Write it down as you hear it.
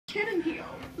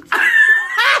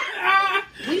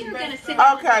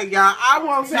Okay, y'all. I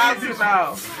want y'all to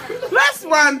know. Let's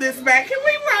run this back. Can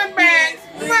we run back?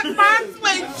 With my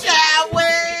sweet, shall we?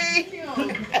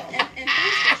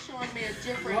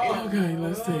 Okay,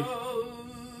 let's see.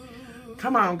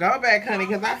 Come on, go back, honey,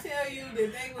 because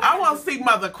I want to see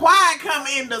Mother Quiet come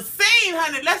in the scene,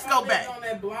 honey. Let's go back.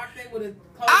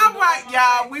 All right,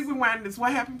 y'all. We rewind this.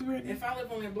 What happened, Brittany? If I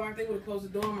live on that block, they would have closed the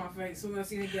door in my face. Soon as I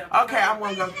seen it get okay, I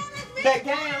want to go back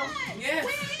down. Yes.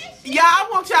 Y'all, I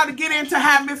want y'all to get into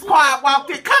how Miss Quiet walked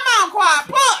in. Come on, Quiet.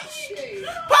 Push.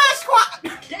 Push,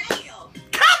 Quiet. Damn.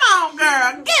 Come on,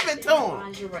 girl. Give it to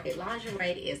him.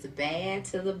 Lingerie is bad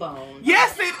to the bone.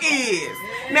 Yes, it is.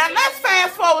 Now, let's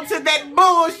fast forward to that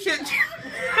bullshit.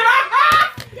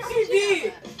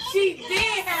 She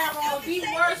did have on the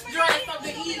worst dress of the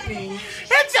evening.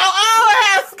 Hit your own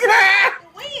ass, girl.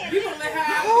 You gonna let her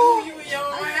outdo you in your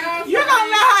own house? You gonna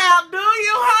let her outdo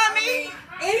you, honey?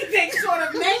 Anything short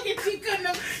of naked, she couldn't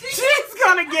have. She's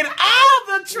gonna get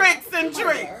all the tricks and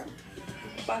treats.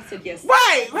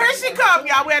 Wait, here she come,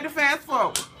 y'all. We had to fast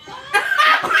forward.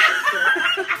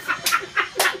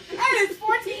 That is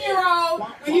 14-year-old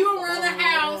when you around the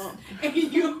house and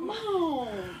you.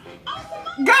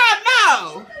 God,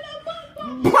 no.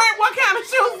 Brent, what kind of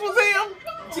shoes was him?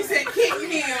 She said kick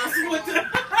heels with the.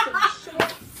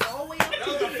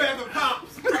 Feather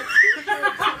pops.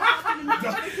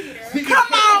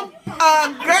 Come on,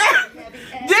 girl.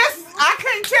 This, I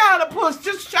can't tell her to push.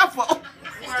 Just shuffle.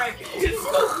 Right. Just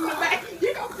scoop in the back.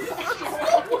 You know,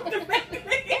 scoop in the back. I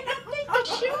think the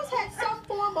shoes had some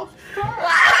form of fur.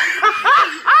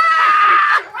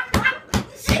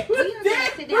 She was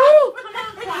dead.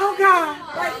 Oh, God.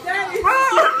 Like that is.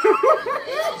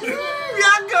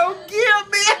 Y'all gonna kill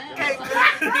me.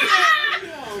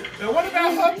 And what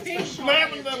about her pink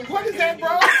lavender? What is that, bro?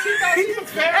 She thought she was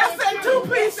fat. That's that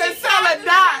two-piece that selling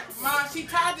dots. Mom, she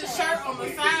tied the shirt on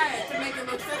the side to make it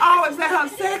look sexy. Oh, is that her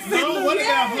sexy No, look? what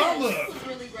about her look?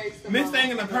 This thing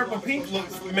in the purple pink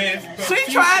looks mad.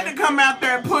 She tried to come out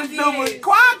there and push through, but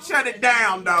Quad shut it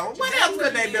down, though. What else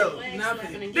could they do?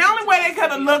 Nothing. The only way they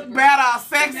could have looked better or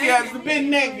sexier is to be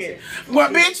naked. Well,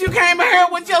 bitch, you came in here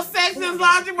with your sexiest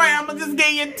lingerie. I'm going to just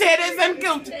give you titties and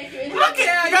coochie. Look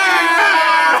at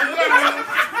girl.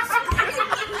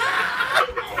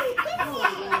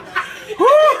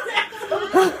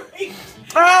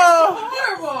 Oh,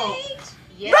 Horrible.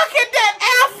 look at that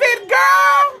outfit,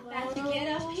 girl.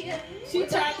 She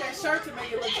tied that shirt to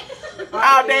make it look.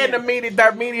 Out there in the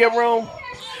media room.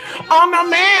 Oh, no,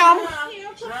 ma'am.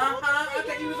 I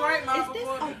think you was right, Mom.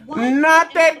 Before.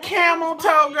 Not that camel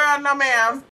toe, girl. No, ma'am.